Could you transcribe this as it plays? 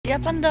Tia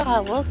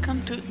Pandora,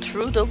 welcome to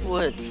Through the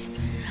Woods.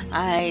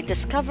 I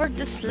discovered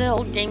this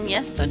little game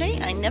yesterday.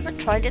 I never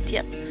tried it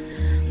yet.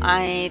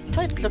 I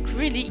thought it looked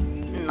really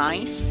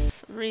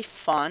nice, really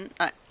fun.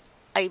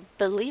 I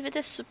believe it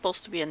is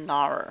supposed to be an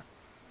horror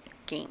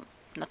game.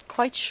 Not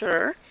quite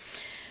sure.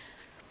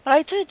 But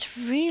I thought it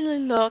really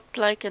looked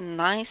like a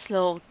nice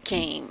little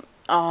game.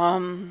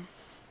 The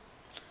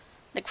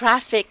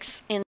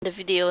graphics in the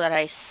video that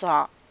I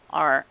saw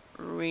are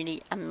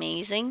really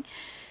amazing.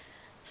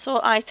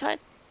 So I thought I'd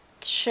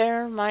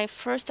share my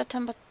first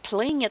attempt at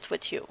playing it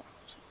with you.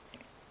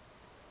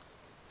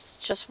 Let's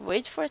just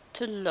wait for it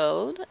to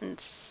load and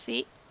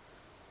see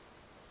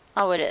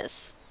how it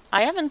is.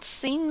 I haven't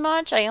seen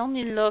much, I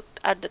only looked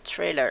at the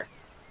trailer.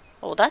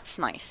 Oh, that's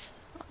nice.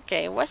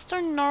 Okay,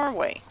 Western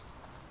Norway.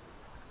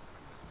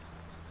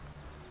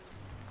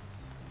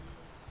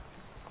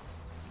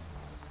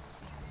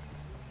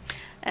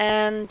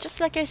 And just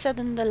like I said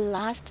in the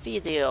last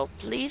video,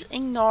 please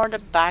ignore the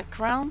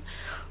background.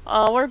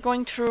 We're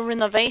going through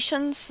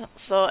renovations,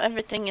 so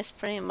everything is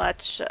pretty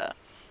much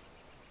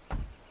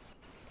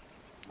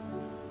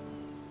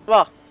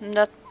well,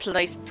 not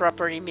placed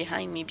properly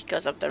behind me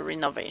because of the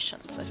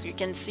renovations. As you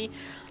can see,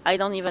 I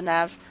don't even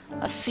have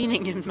a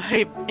ceiling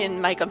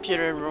in my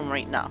computer room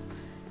right now.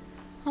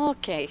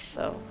 Okay,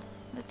 so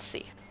let's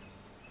see.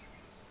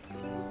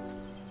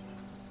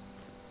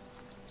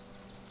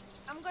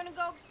 I'm gonna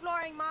go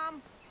exploring,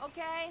 Mom.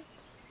 Okay?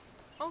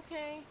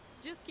 Okay,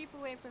 just keep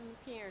away from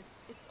the pier.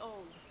 It's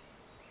old.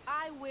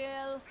 I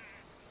will.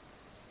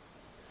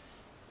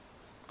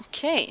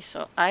 Okay,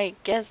 so I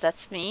guess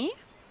that's me.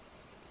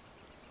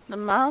 The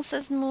mouse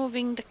is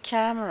moving the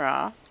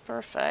camera.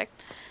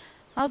 Perfect.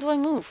 How do I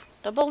move?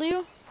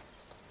 W?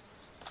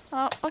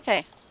 Oh,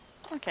 okay.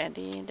 Okay,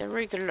 the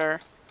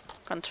regular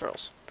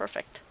controls.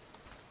 Perfect.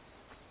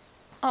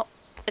 Oh,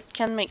 it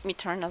can make me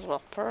turn as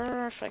well.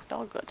 Perfect,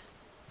 all good.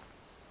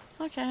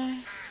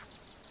 Okay.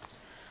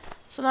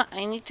 So now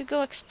I need to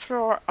go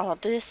explore. Oh,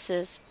 this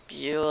is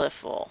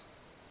beautiful.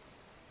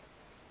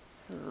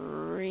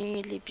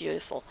 Really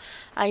beautiful.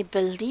 I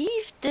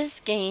believe this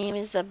game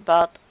is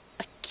about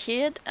a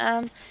kid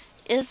and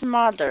his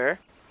mother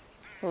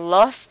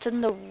lost in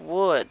the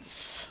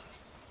woods.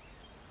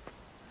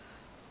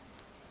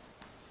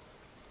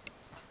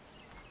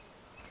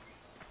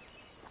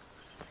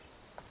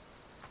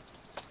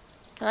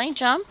 Can I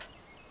jump?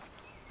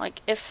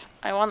 Like if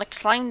I want to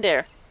climb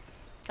there.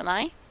 Can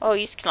I? Oh,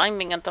 he's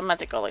climbing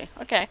automatically.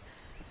 Okay.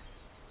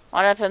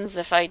 What happens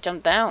if I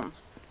jump down?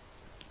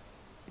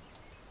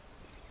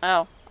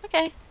 Oh,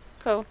 okay.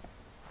 Cool.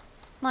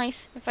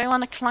 Nice. If I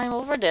want to climb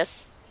over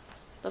this,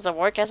 does it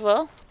work as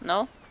well?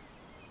 No?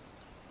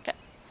 Okay.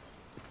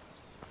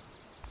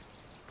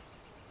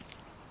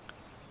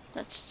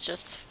 Let's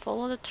just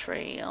follow the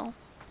trail.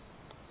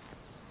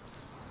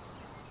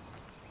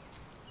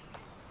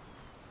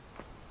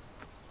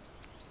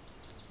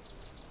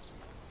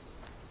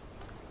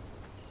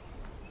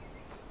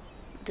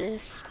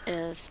 This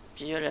is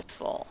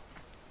beautiful.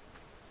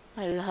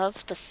 I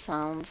love the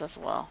sounds as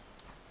well.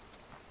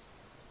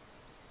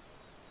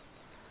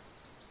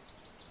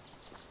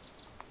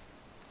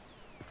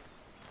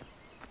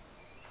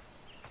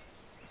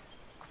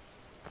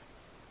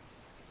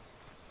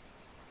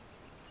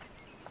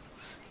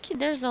 Okay,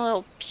 there's a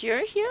little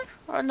pier here?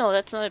 Or no,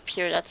 that's not a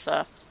pier, that's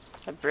a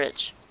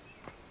bridge.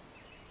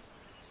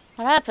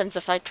 What happens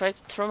if I try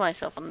to throw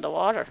myself in the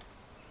water?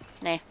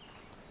 Nah,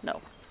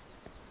 no.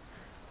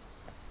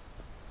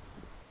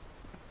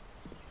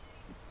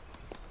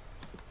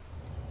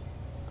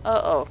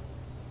 Uh-oh.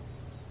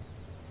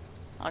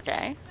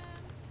 Okay.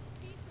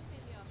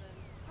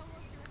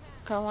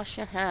 Come wash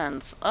your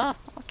hands. Oh,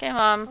 okay,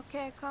 Mom.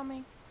 Okay,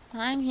 coming.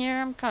 I'm here,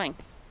 I'm coming.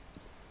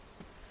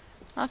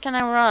 How can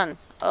I run?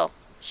 Oh,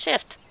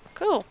 shift.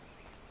 Cool.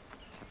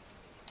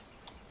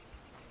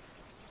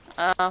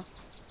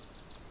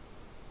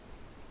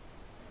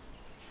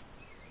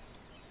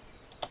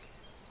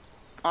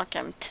 Okay,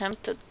 I'm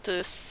tempted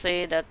to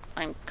say that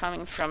I'm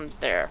coming from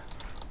there.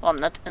 Well,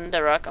 not in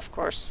the rock, of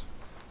course.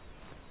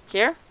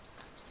 Here?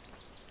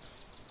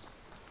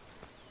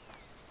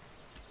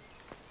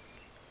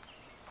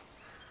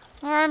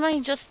 Or am I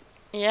just...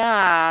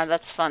 Yeah,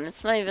 that's fun.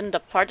 It's not even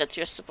the part that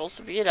you're supposed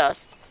to be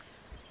lost.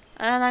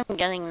 And I'm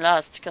getting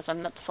lost because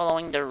I'm not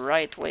following the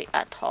right way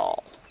at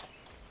all.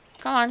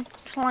 Come on,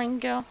 climb,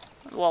 girl.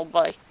 Well,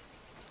 boy.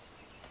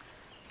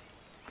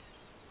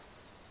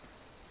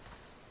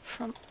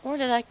 From where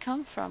did I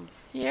come from?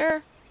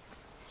 Here?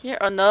 Here?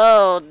 Oh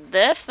no,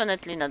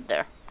 definitely not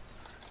there.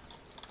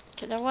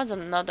 Okay, there was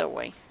another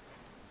way.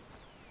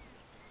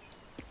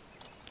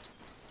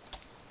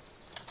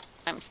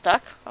 I'm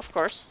stuck, of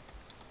course.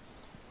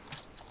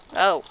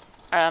 Oh,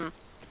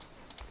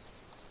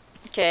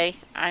 okay,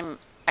 I'm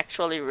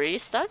actually really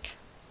stuck.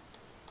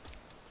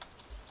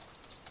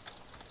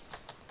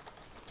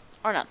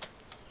 Or not.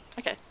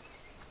 Okay,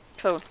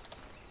 cool.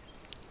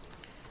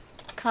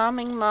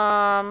 Coming,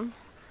 Mom.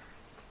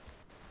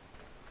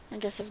 I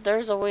guess if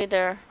there's a way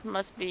there, I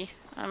must be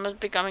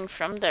coming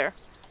from there.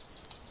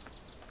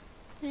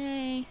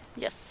 Yay.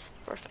 Yes.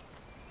 Perfect.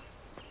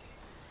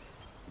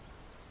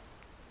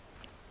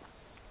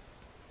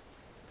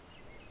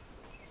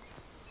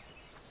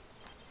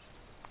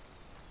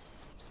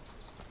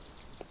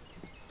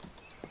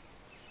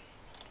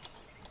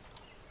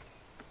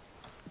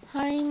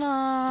 Hi,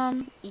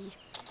 Mom.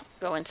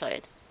 Go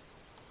inside.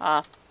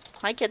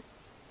 Hi, kid.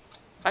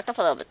 Back up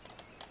a little bit.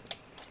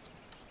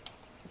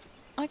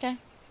 Okay.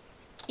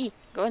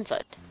 Go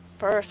inside.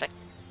 Perfect.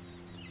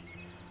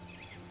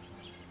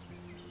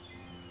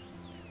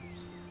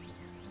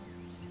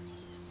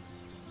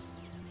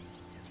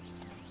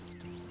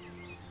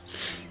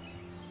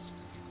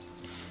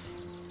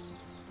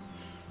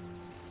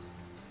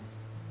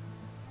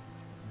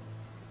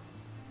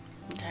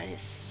 That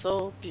is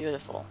so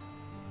beautiful.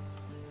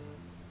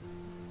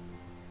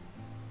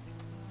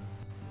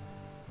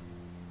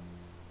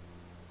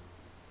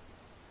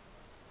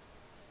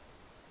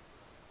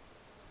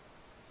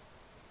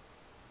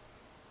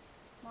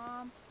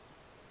 Mom.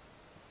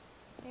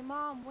 Hey,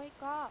 Mom, wake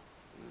up.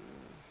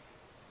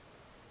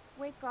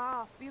 Wake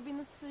up. You've been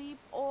asleep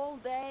all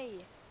day.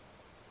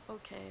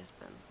 Okay,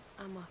 Espen.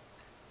 I'm up.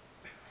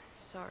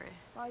 Sorry.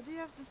 Why do you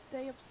have to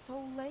stay up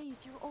so late?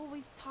 You're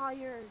always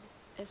tired.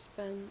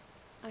 Espen,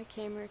 I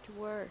came here to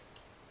work.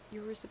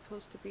 You were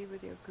supposed to be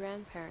with your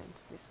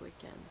grandparents this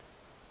weekend.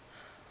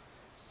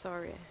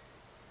 Sorry.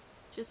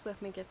 Just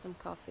let me get some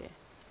coffee.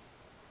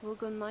 We'll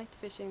go night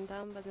fishing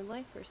down by the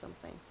lake or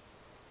something.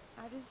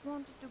 I just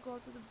wanted to go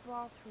to the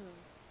bathroom,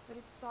 but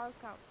it's dark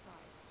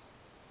outside.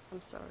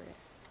 I'm sorry.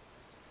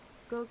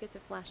 Go get the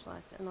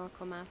flashlight and I'll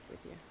come out with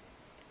you.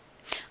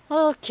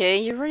 Okay,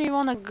 you really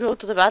want to go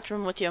to the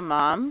bathroom with your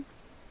mom?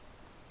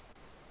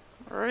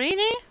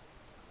 Really?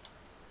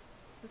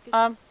 Look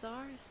at the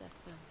stars,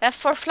 Espen. F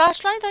for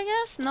flashlight, I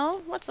guess?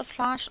 No? What's the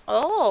flash?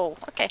 Oh,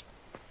 okay.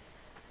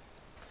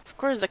 Of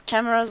course, the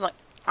camera's like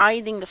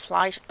hiding the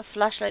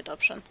flashlight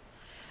option.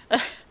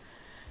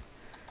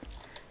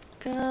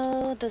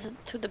 Go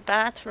to the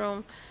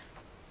bathroom.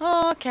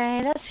 Oh,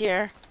 okay, that's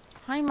here.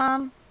 Hi,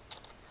 Mom.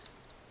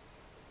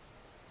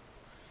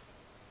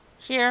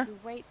 Here. You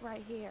wait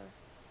right here,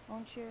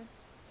 won't you?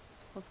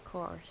 Of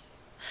course.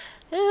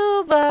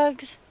 Ooh,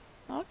 bugs.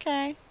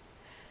 Okay.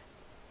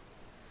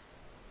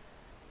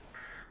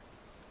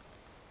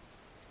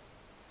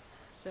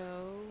 So,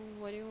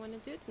 what do you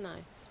want to do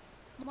tonight?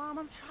 Mom,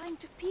 I'm trying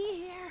to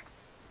pee here.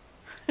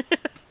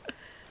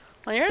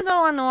 Well, you're the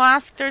one who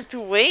asked her to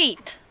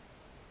wait.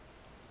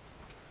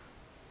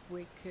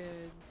 We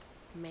could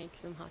make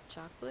some hot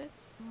chocolate.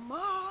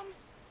 Mom!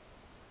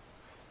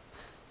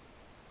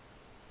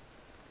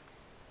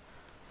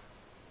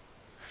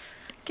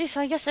 Okay,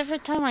 so I guess every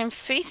time I'm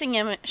facing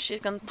him, she's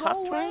gonna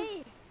talk to him?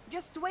 Away!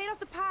 Just wait up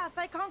the path.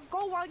 I can't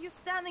go while you're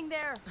standing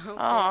there.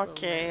 Oh, little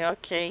okay, man.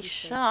 okay, You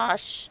say so.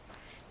 shush.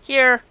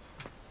 Here,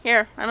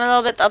 I'm a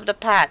little bit up the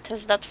path.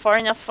 Is that far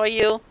enough for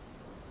you?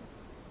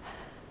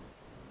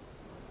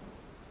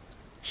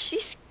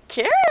 She's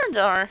scared,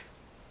 or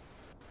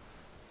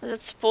is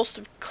it supposed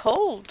to be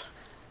cold?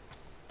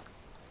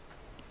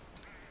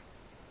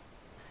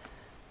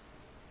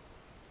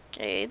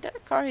 Okay, their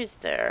car is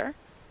there.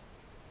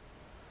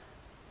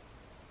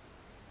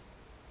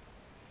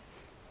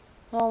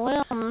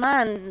 Well,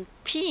 man,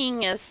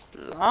 peeing is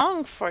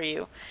long for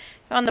you.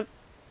 And the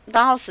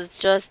house is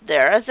just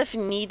there, as if he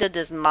needed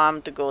his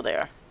mom to go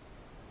there.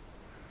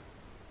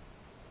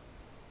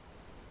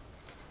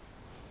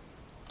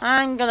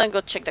 I'm gonna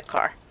go check the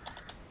car.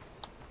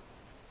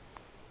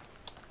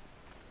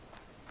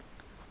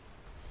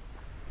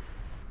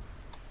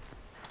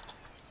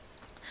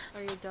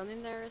 Are you done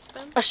in there,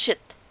 Espen? Oh, shit.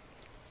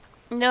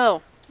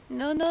 No.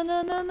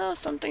 No.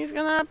 Something's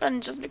gonna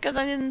happen just because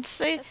I didn't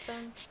Espen,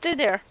 stay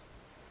there.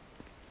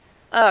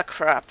 Oh,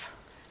 crap.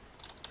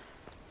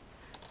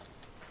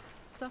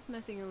 stop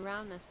messing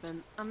around, Espen.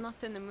 I'm not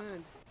in the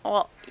mood.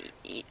 Well,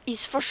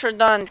 he's for sure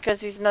done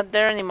because he's not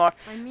there anymore.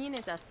 I mean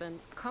it, Espen.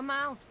 Come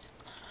out.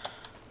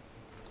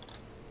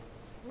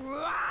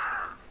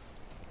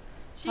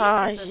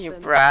 Jesus, You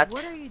Espen. brat.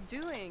 What are you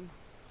doing?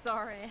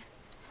 Sorry.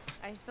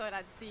 I thought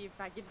I'd see if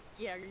I could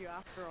scare you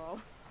after all.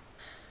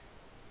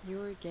 You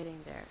were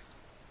getting there.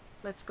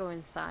 Let's go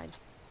inside.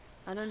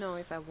 I don't know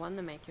if I want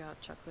to make you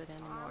hot chocolate I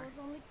anymore. was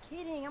only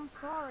kidding. I'm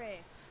sorry.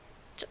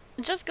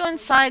 Just go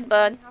inside,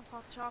 bud. Have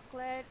hot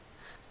chocolate.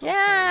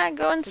 Yeah,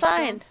 go But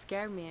inside. don't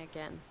scare me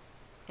again.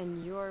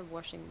 And you're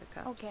washing the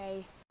cups.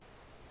 Okay.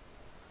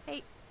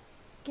 Hey,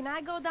 can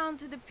I go down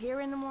to the pier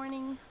in the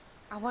morning?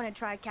 I want to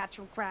try catch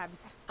some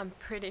crabs. I'm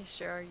pretty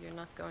sure you're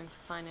not going to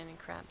find any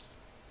crabs.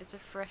 It's a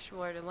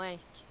freshwater lake.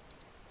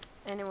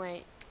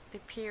 Anyway, the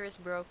pier is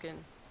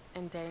broken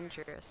and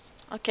dangerous.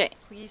 Okay,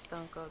 Please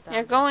don't go down.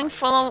 you're there going by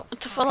yourself.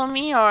 to follow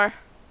me, or?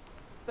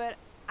 But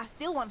I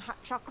still want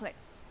hot chocolate.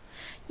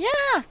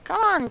 Yeah,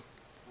 come on.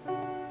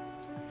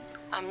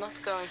 I'm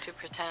not going to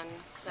pretend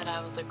that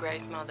I was a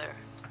great mother.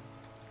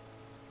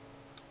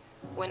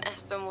 When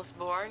Espen was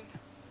born,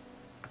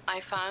 I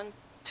found,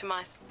 to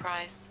my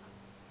surprise,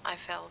 I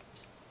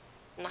felt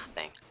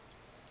nothing.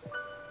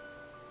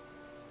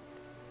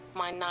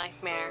 My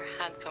nightmare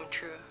had come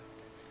true.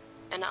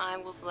 and I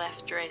was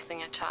left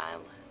raising a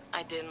child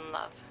I didn't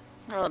love.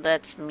 Oh,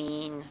 that's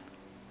mean.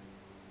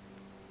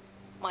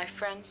 My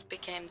friends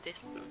became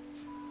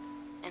distant,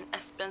 and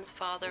Espen's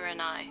father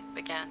and I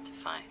began to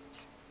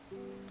fight.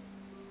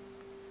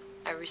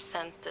 I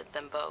resented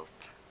them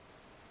both,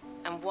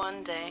 and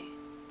one day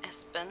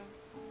Espen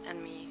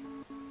and me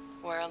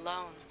were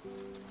alone.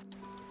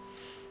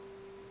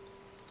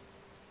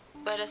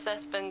 But as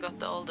Espen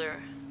got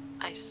older,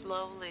 I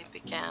slowly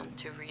began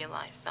to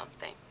realize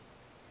something.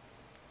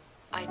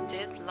 I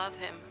did love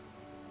him.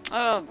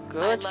 Oh,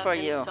 good for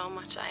you. I loved him so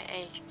much I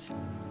ached.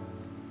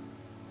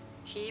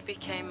 He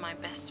became my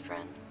best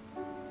friend,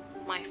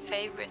 my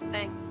favorite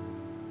thing,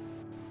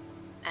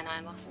 and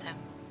I lost him.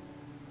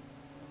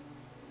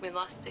 We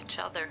lost each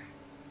other,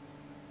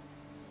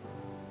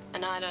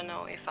 and I don't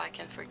know if I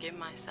can forgive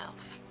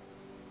myself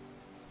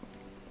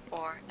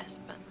or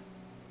Espen.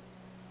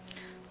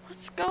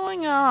 What's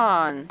going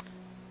on?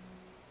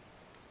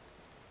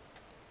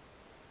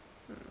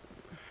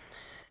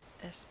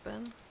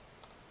 Espen,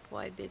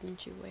 why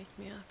didn't you wake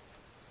me up?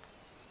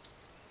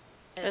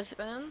 Is-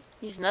 Espen,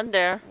 He's not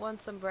there.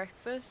 want some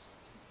breakfast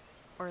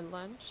or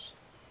lunch?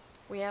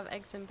 We have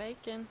eggs and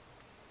bacon.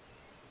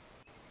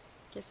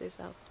 Guess he's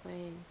out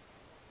playing.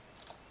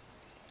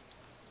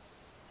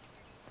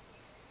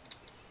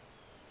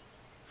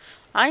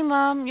 Hi,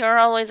 Mom. You're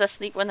always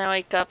asleep when I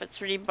wake up.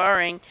 It's really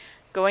boring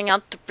going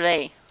out to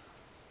play.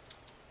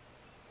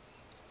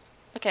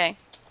 Okay.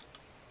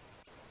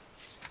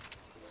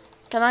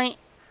 Can I...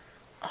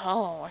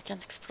 Oh, I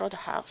can't explore the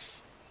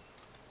house.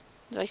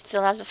 Do I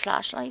still have the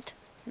flashlight?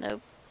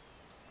 Nope.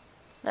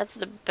 That's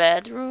the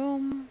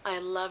bedroom. I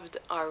loved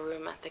our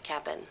room at the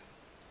cabin.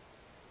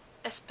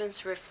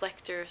 Espen's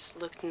reflectors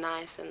looked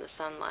nice in the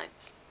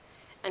sunlight,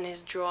 and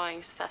his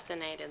drawings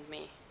fascinated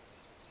me.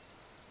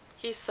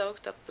 He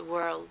soaked up the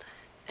world,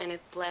 and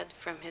it bled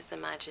from his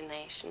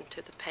imagination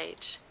to the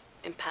page,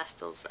 in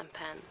pastels and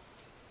pen.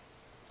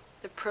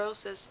 The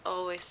process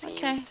always seemed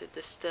Okay. to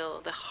distill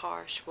the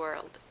harsh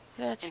world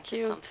That's into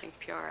cute. something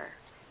purer.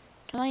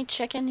 Can I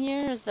check in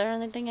here? Is there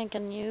anything I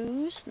can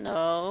use?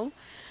 No.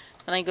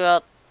 Can I go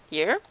out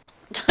here?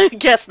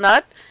 Guess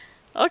not.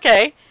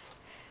 Okay.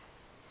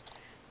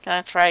 Can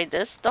I try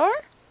this door?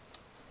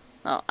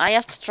 No, I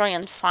have to try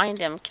and find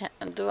him.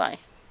 Do I?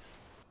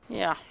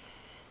 Yeah.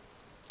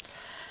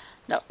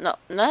 No, no,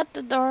 not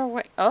the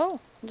doorway. Oh,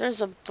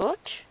 there's a book.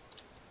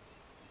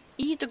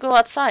 E to go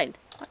outside.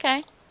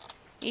 Okay.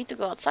 E to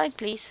go outside,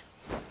 please.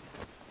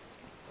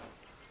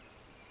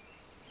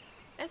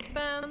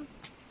 Espen!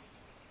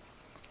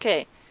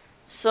 Okay.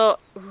 So,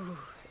 Ooh,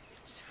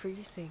 it's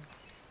freezing.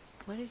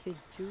 What is he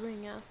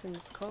doing out in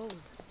this cold?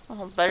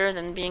 oh, better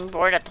than being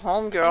bored at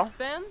home, girl.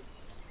 Espen,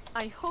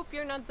 I hope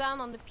you're not down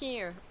on the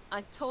pier.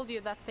 I told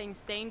you that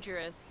thing's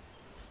dangerous.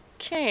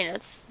 Okay,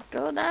 let's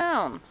go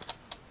down.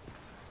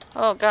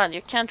 Oh god,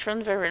 you can't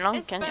run very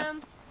long, can you?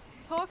 Espen,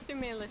 talk to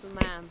me, little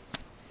man.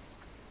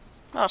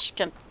 Oh, she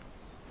can.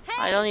 Hey!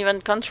 I don't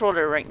even control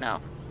her right now.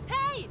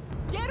 Hey!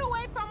 Get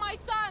away from my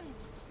son!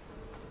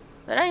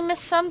 Did I miss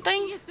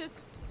something? Jesus!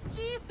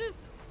 Jesus!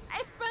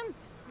 Espen!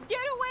 Get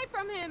away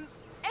from him!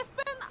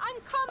 Espen,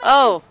 I'm coming!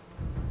 Oh!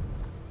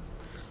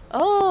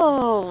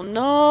 Oh,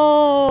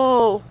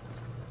 no!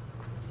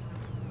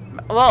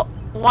 Well,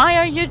 why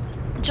are you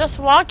just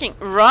walking?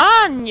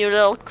 Run, you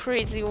little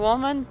crazy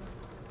woman!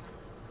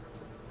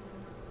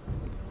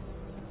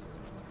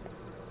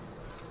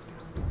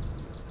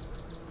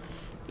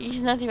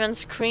 He's not even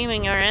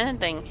screaming or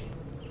anything.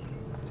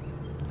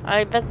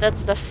 I bet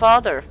that's the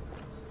father.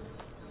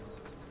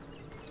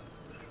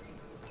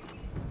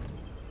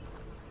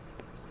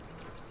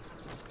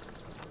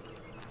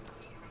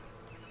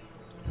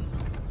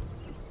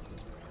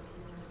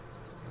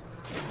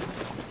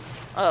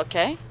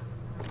 Okay.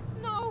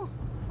 No!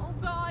 Oh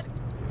God!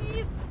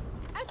 Please!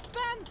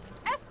 Espen!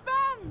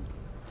 Espen!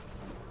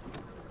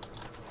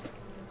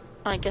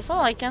 I guess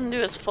all I can do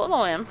is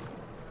follow him.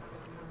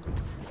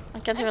 I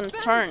can't even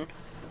Espen! turn.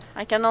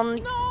 I can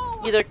only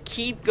No! either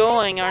keep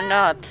going or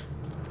not.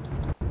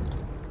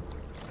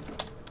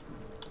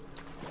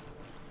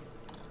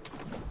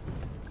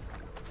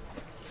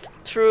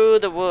 Through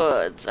the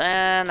woods,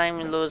 and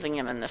I'm losing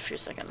him in a few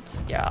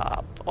seconds.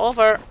 Yup.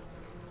 Over.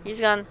 He's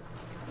gone.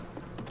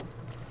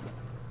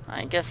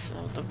 I guess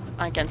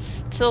I can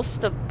still see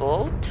the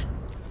boat.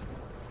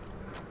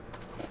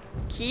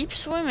 Keep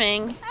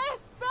swimming.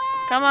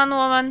 Espen! Come on,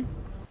 woman.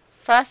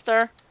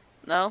 Faster.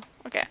 No?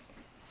 Okay.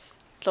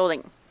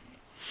 Loading.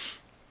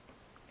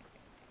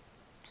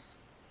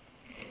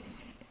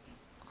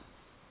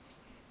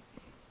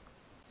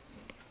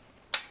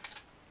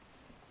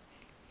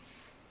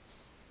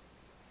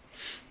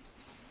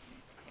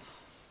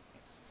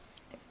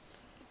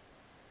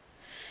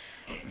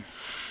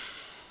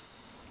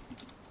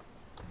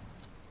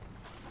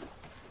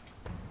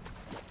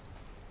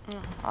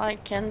 All I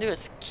can do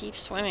is keep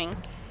swimming.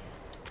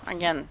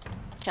 Again,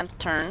 can't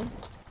turn.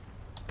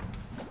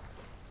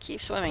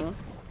 Keep swimming.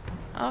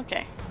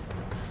 Okay.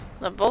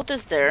 The boat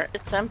is there.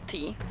 It's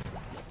empty.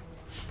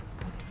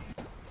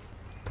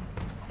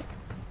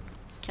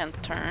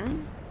 can't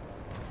turn.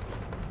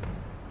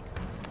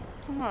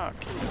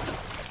 Okay.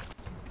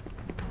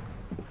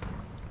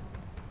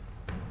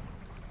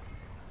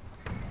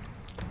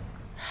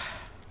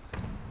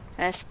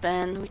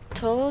 Espen, we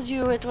told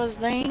you it was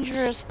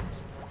dangerous.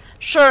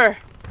 Sure,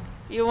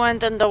 you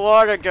went in the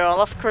water,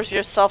 girl. Of course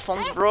your cell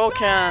phone's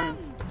broken.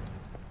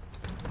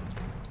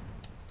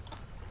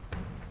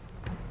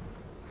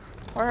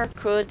 Where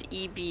could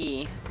he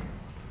be?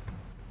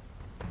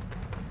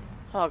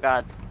 Oh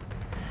god.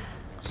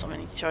 So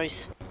many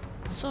choices.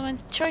 So many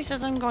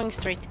choices. I'm going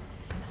straight.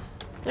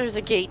 There's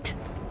a gate.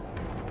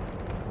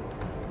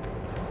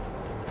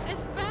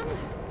 Espen!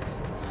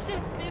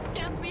 Shit, this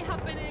can't be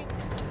happening!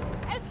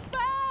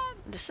 Espen!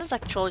 This is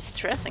actually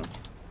stressing.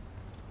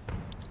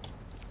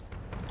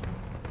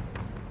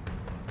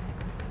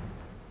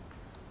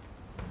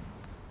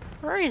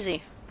 Where is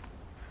he?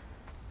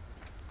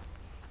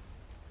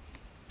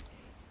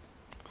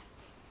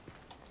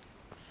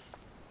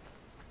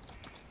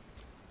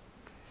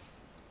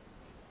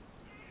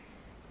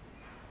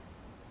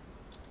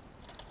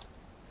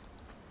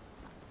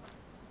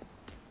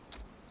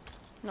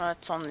 No,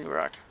 it's only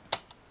rock.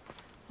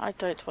 I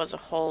thought it was a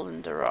hole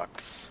in the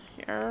rocks.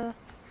 Here.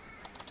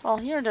 Well,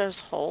 here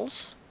there's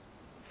holes.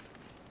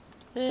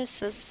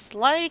 This is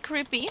slightly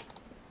creepy.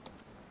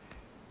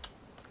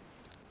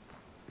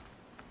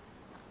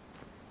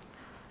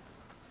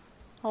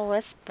 Oh,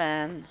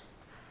 Espen.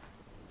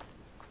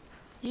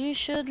 You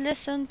should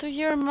listen to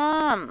your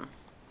mom.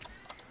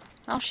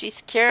 Now she's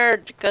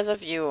scared because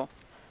of you.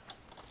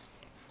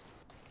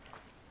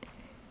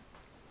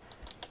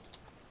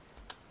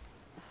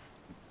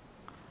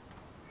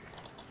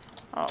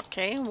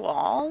 Okay,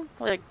 wall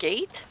with a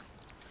gate.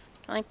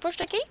 Can I push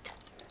the gate?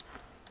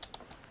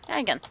 Yeah,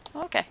 again.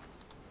 Okay.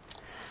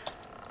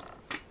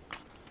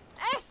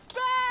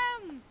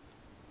 Espen!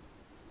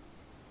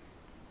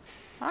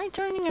 Am I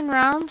turning in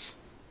rounds?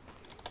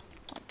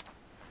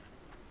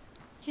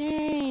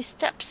 Yay,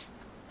 steps.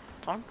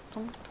 Dun,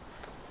 dun.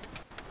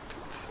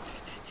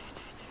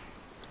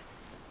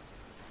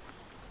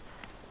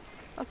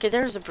 Okay,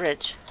 there's a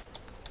bridge.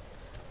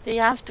 They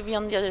have to be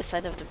on the other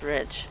side of the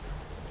bridge.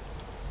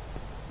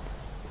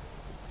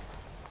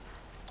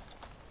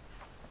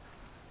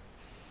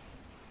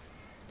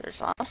 There's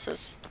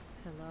houses.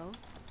 Hello?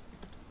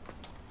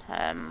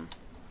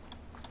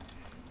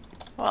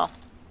 Well,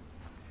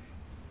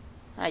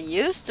 I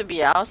used to be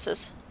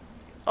houses.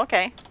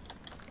 Okay.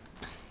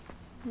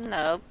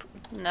 Nope,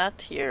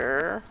 not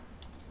here.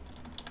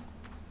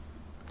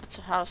 It's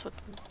a house with...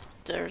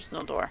 there's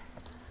no door.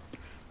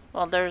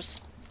 Well,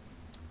 there's...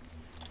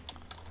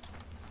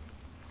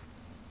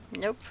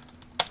 nope.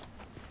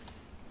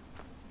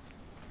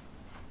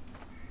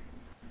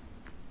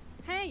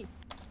 Hey!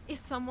 Is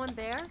someone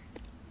there?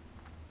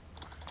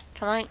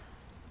 Can I...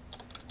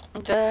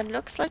 that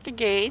looks like a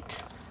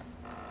gate.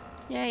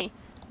 Yay.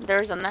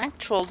 There's an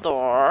actual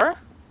door.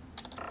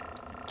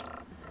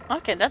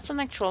 Okay, that's an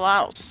actual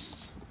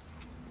house.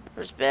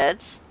 There's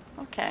beds.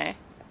 Okay.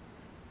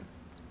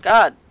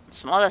 God,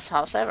 smallest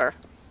house ever.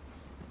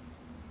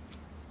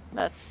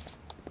 That's...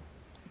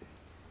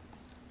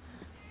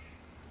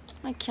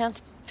 I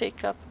can't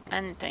pick up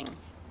anything.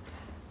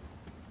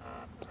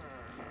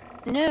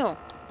 No.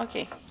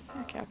 Okay.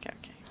 Okay.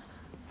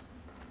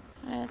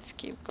 Let's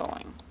keep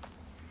going.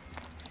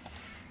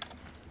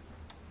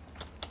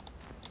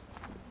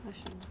 I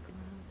should look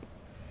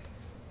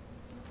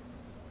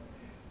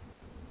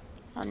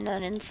around. I'm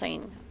not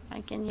insane.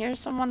 I can hear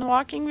someone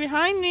walking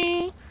behind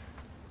me.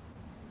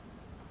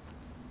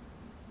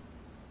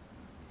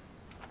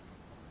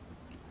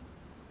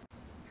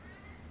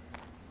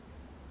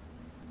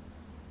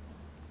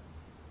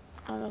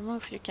 I don't know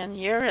if you can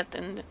hear it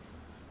in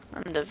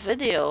the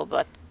video,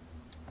 but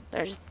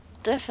there's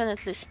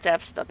definitely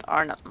steps that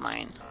are not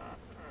mine.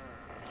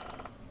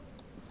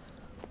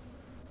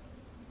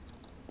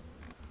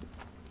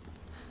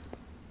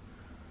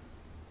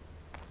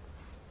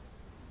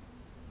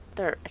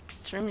 They're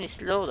extremely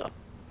slow though.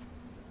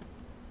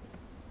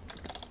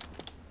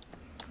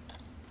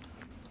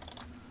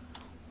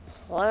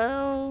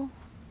 Hello?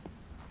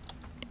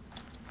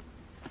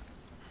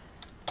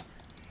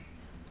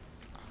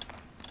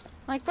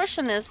 My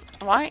question is,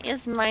 why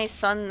is my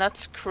son not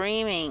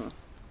screaming?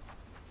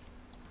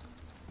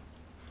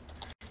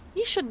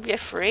 He should be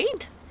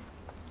afraid.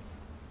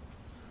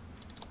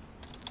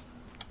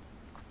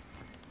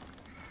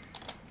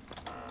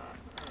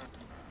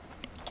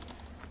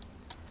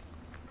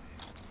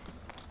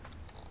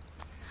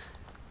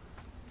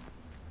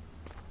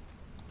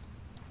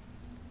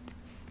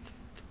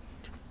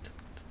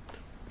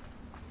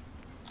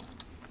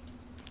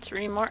 It's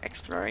really more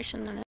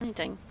exploration than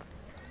anything.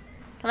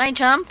 Can I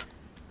jump?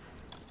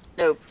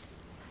 Nope.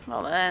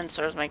 Well, that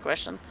answers my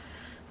question.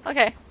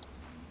 Okay.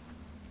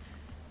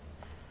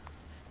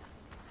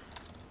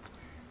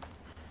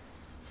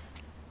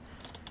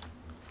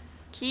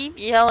 Keep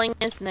yelling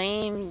his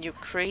name, you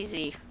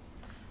crazy.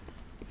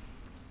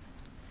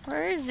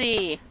 Where is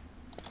he?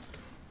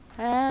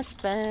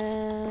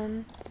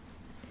 Espen.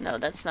 No,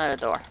 that's not a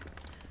door.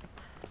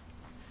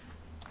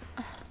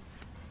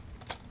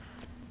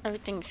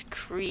 Everything's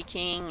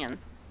creaking and...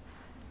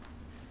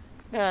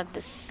 God,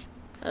 this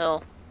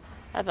little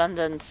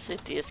abandoned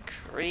city is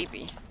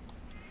creepy.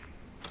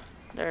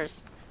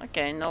 There's...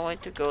 Okay, no way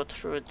to go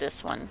through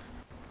this one.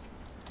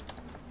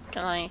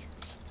 Can I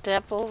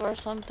step over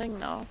something?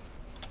 No.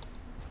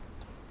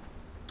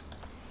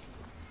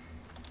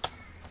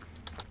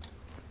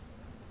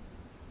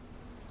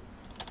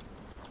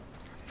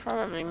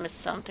 Probably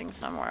missed something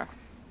somewhere.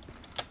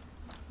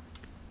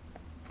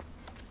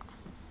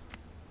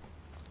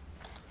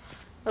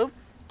 Oh,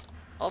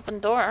 open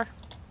door.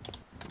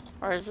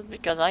 Or is it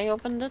because I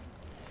opened it?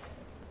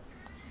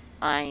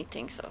 I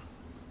think so.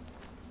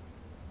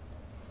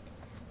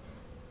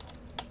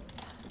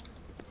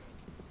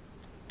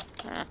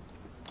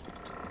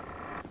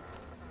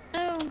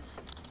 No!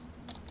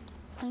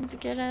 I need to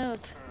get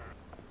out.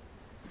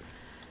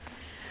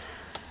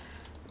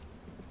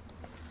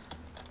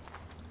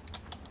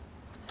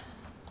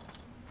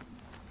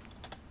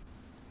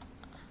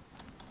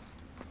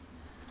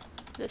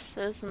 This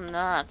is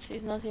nuts.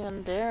 He's not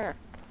even there.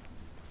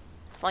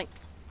 It's like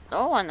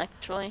no one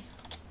actually.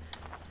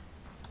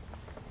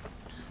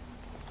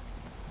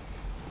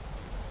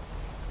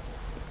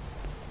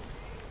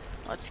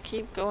 Let's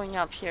keep going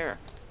up here.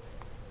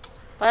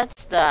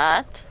 What's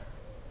that?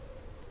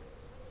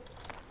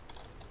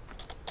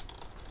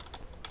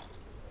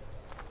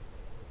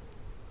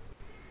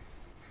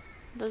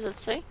 Does it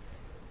say?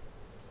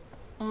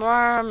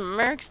 More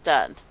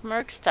Merkstad.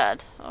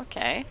 Merkstad.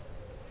 Okay.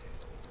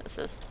 This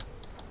is...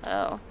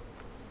 Oh.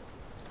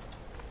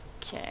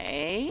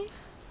 Okay.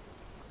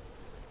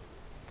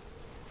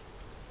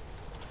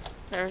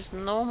 There's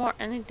no more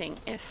anything.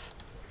 If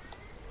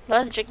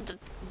logic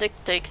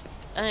dictates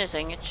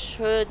anything, it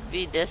should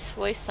be this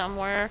way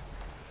somewhere.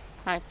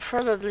 I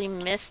probably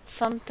missed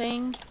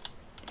something.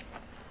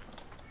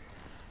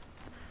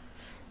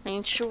 I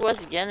mean, she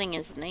was getting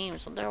his name,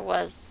 so there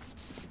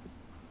was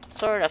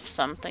sort of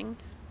something.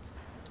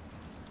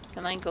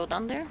 Can I go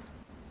down there?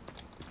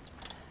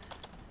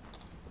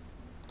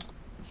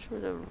 Through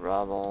the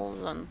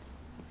rubble, and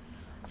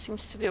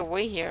seems to be a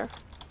way here.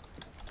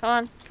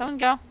 Come on,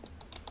 girl.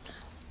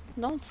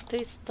 Don't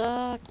stay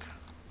stuck.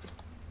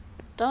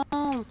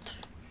 Don't.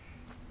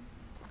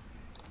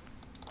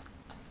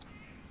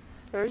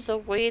 There's a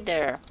way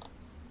there.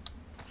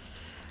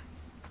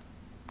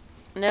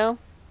 No?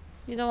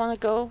 You don't want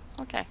to go?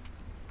 Okay.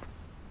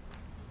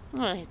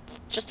 Alright,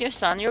 just your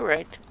son, you're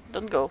right.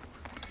 Don't go.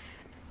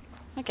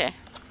 Okay.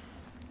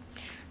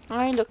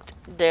 I looked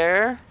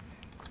there.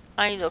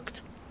 I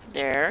looked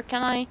there.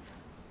 Can I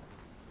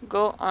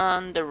go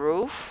on the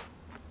roof?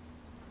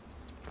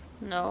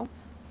 No.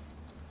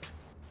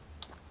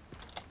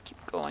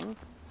 Keep going.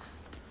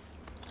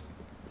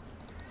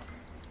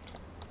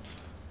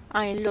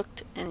 I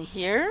looked in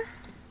here.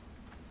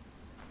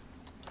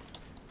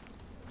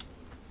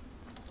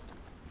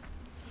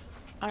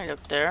 I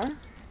looked there.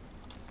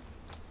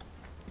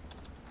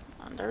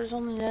 And there's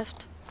only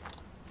left...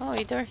 Oh,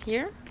 either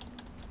here?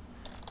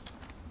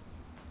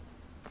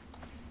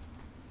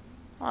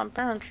 Well,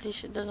 apparently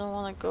she doesn't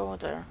want to go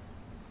there.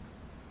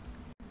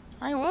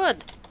 I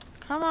would!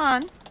 Come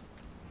on!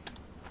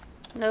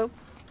 Nope.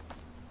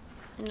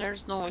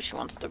 There's no way she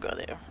wants to go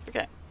there.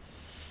 Okay.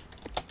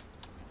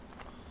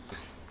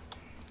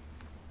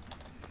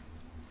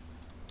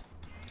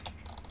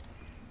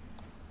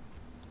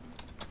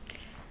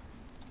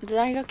 Did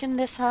I look in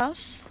this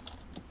house?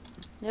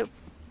 Nope.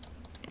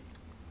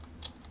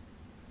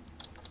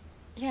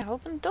 Yeah,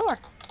 open the door.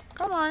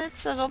 Come on, it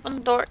says open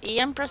the door. E,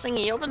 I'm pressing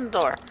E, open the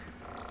door.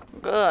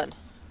 Good.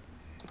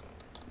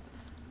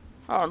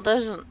 Oh,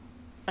 there's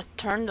a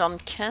turned on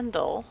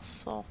candle,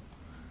 so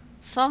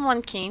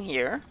someone came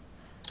here.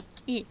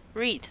 E,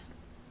 read.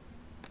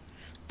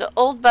 The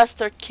old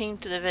bastard came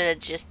to the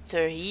village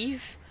yesterday.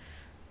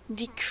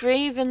 The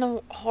craven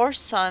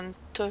whoreson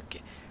took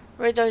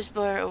Radar's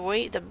boy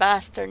away. The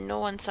bastard, no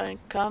one saw him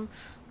come.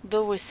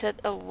 Though we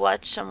set a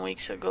watch some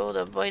weeks ago,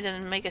 the boy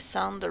didn't make a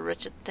sound, the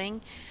wretched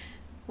thing.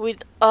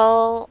 We'd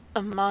all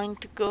a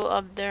mind to go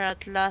up there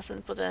at last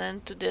and put an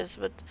end to this,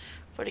 but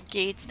for the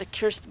gates, the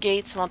cursed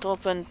gates won't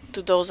open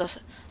to those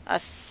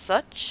as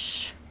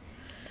such.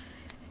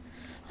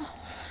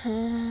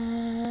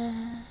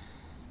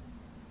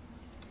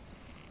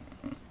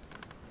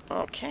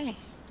 Okay.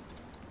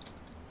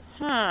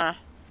 Huh.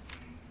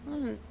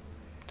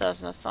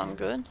 Does not sound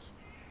good.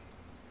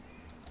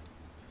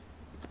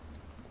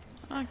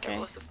 Okay.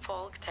 There was a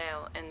folk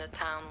tale in the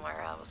town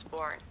where I was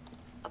born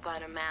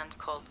about a man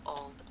called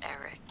Old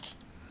Eric.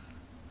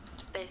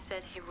 They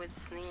said he would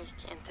sneak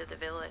into the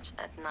village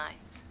at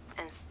night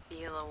and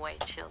steal away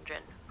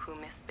children who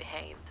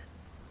misbehaved.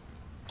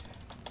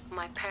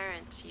 My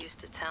parents used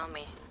to tell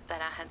me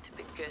that I had to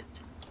be good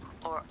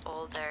or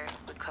Old Eric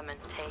would come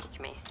and take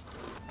me.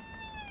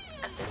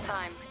 At the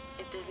time,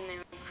 it didn't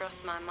even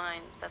cross my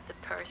mind that the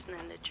person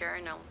in the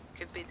journal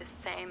could be the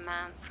same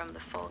man from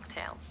the folk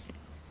tales.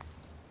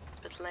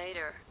 But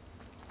later,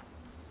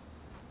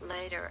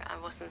 I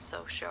wasn't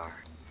so sure.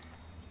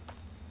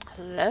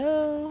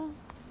 Hello?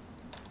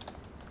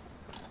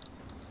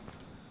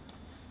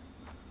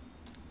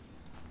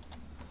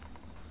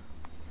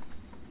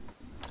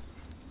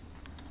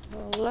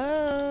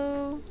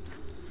 Hello?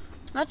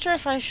 Not sure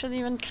if I should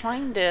even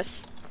climb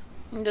this.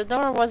 The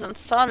door wasn't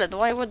solid.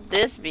 Why would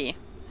this be?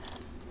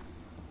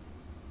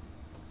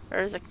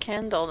 There's a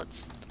candle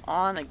that's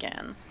on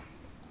again.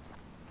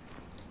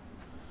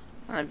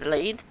 And a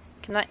blade.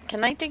 Can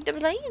I take the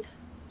blade?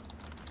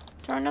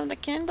 Turn on the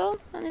candle?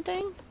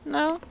 Anything?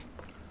 No?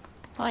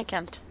 I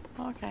can't.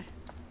 Okay.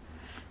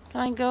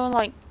 Can I go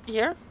like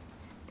here?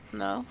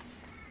 No.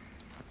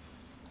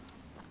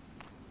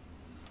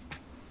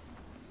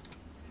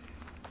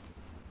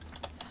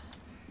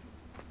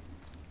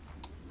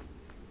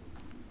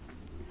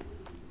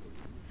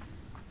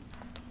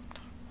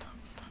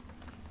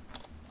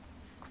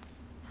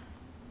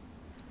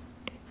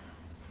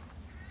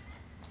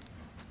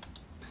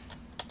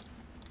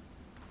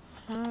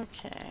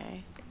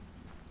 Okay.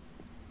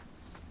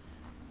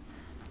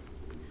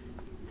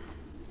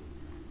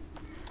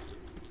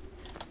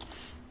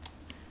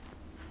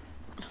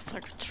 It's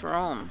like a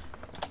throne.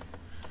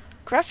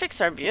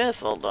 Graphics are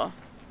beautiful though.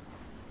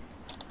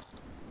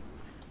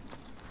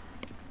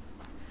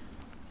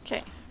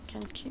 Okay,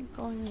 can keep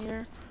going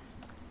here.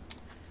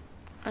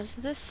 Is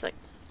this like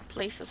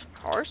places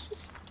for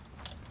horses?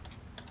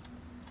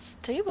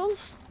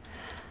 Stables?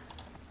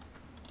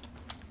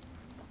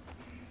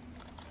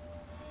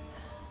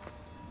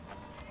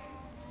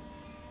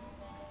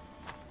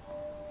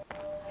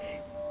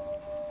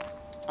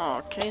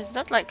 Okay, is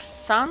that like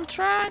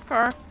soundtrack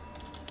or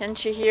can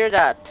she hear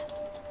that?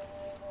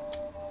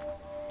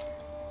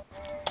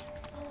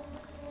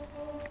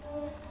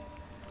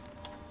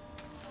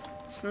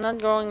 It's not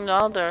going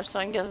louder, so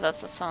I guess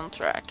that's a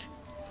soundtrack.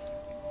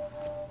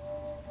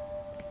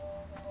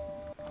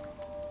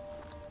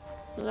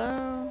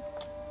 Hello?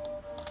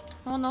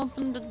 I wanna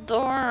open the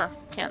door.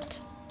 Can't.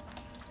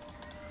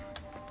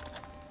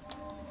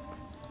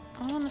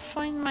 I wanna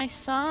find my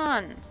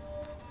son.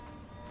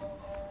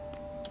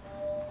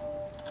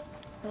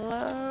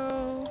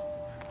 Hello?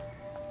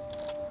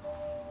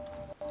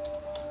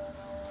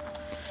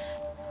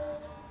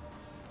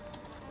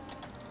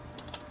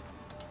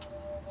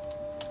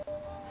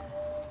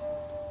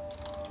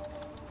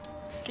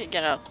 Okay,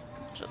 get out.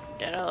 Just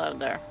get out of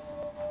there.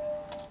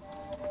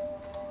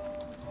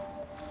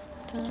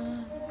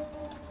 Dun.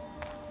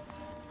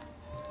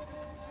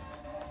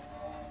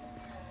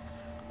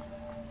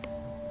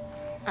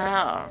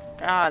 Oh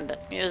god,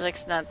 that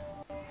music's not...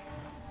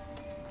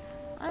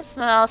 That's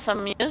not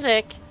awesome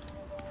music.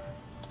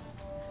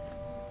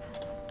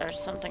 There's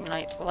something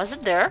like... Was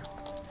it there?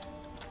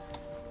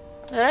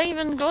 Did I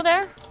even go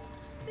there?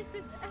 This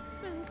is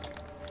Espen's.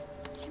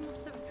 He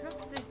must have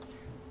dropped it.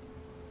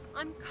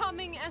 I'm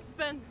coming,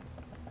 Espen.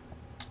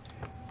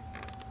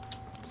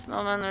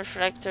 Snowman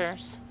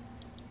reflectors.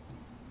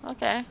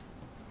 Okay.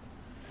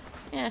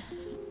 Yeah.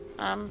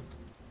 Espen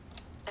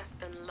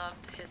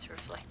loved his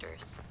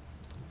reflectors.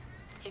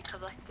 He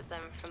collected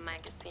them from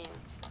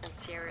magazines and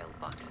cereal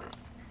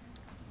boxes,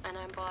 and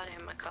I bought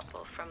him a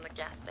couple from the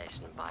gas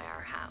station by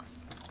our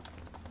house.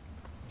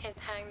 He'd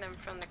hang them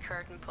from the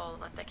curtain pole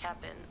at the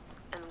cabin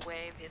and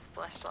wave his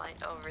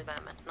flashlight over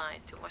them at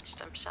night to watch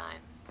them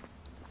shine.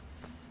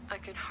 I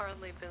could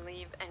hardly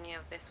believe any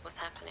of this was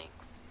happening,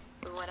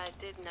 but what I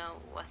did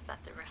know was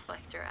that the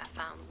reflector I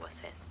found was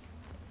his.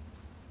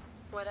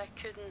 What I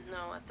couldn't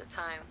know at the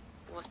time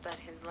was that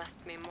he'd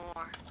left me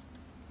more.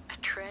 A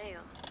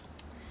trail.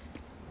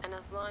 And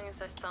as long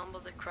as I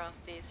stumbled across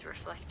these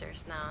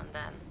reflectors now and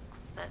then,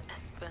 that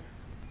Espen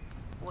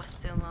was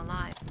still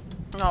alive.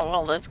 Oh,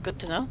 well, that's good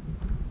to know.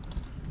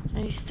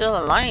 He's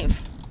still alive.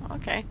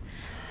 Okay.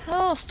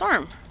 Oh,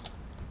 storm.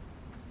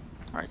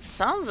 Or it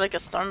sounds like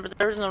a storm, but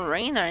there's no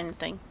rain or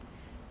anything.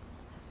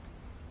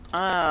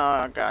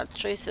 Oh, God.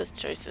 Choices,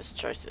 choices,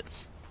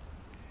 choices.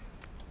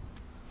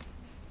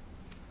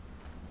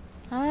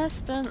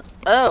 Aspen.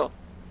 Oh.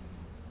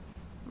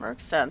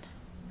 Merkstead.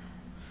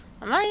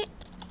 Am I...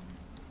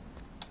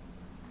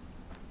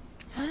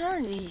 What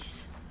are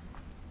these?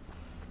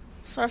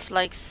 Sort of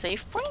like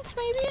save points,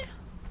 maybe?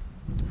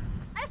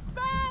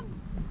 Espen!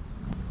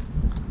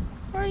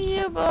 Where are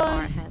you, boy?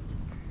 Forehead.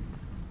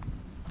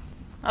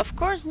 Of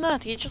course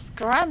not. You just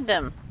grabbed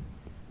them.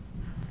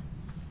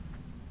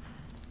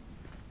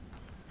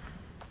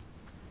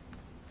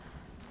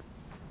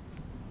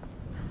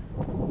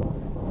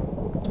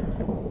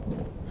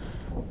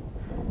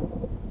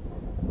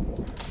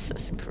 This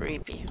is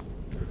creepy.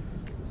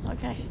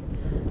 Okay.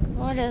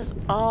 What is...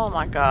 Oh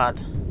my god.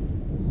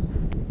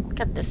 Look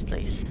at this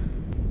place.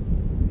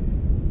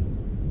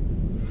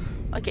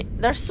 Okay,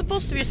 there's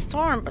supposed to be a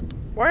storm, but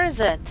where is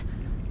it?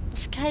 The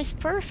sky's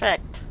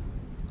perfect.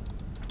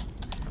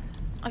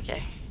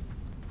 Okay.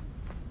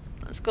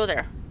 Let's go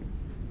there.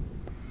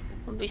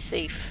 We'll be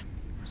safe.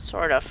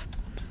 Sort of.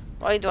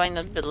 Why do I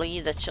not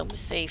believe that she'll be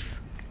safe?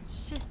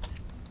 Shit.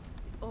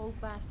 The old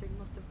bastard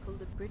must have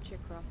pulled a bridge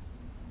across.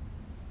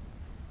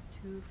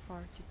 Too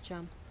far to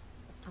jump.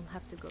 I'll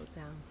have to go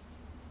down.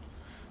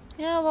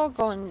 Yeah, we're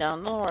going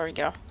down. Don't worry,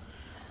 girl.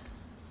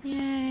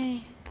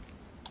 Yay.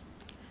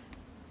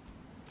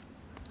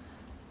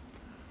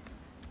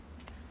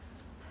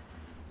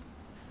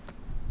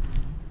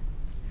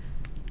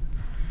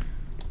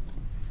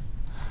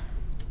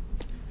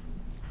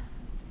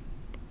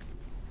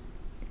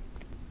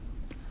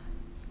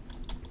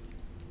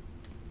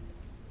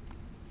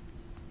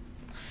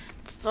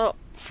 So,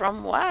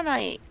 from what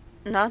I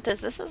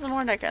noticed, this is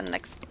more like an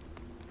what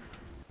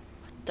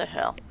the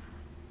hell?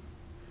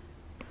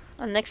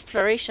 An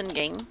exploration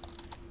game.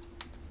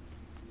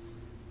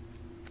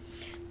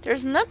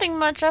 There's nothing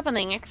much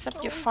happening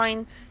except you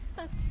find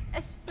That's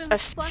Espen's a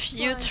few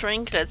flashlight.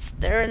 trinkets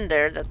there and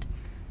there that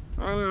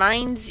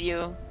reminds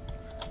you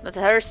that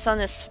her son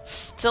is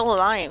still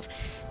alive.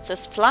 It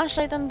says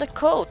flashlight on the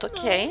coat,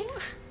 okay?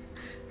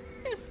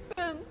 No.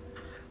 Espen,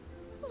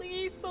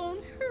 please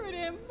don't hurt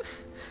him.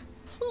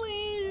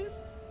 Please.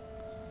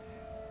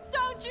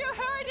 Don't you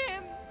hurt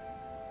him!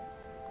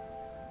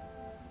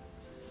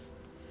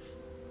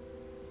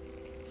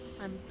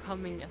 I'm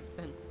coming,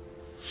 Espen.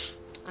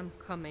 I'm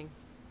coming.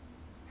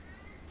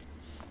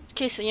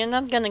 Okay, so you're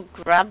not gonna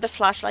grab the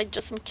flashlight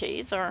just in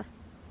case, or...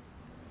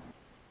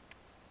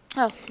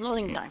 Oh,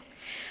 loading time.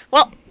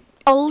 Well,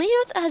 I'll leave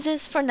it as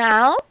is for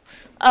now.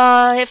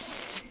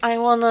 If I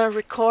wanna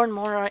record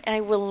more, I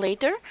will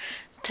later.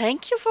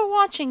 Thank you for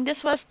watching.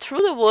 This was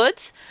Through the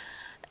Woods.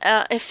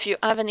 If you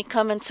have any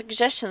comment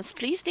suggestions,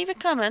 please leave a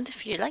comment.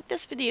 If you like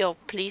this video,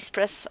 please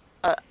press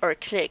or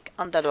click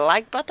on the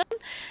like button.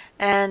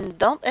 And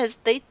don't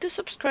hesitate to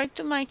subscribe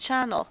to my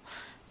channel.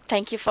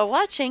 Thank you for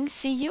watching.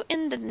 See you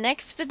in the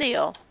next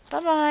video. Bye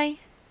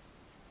bye.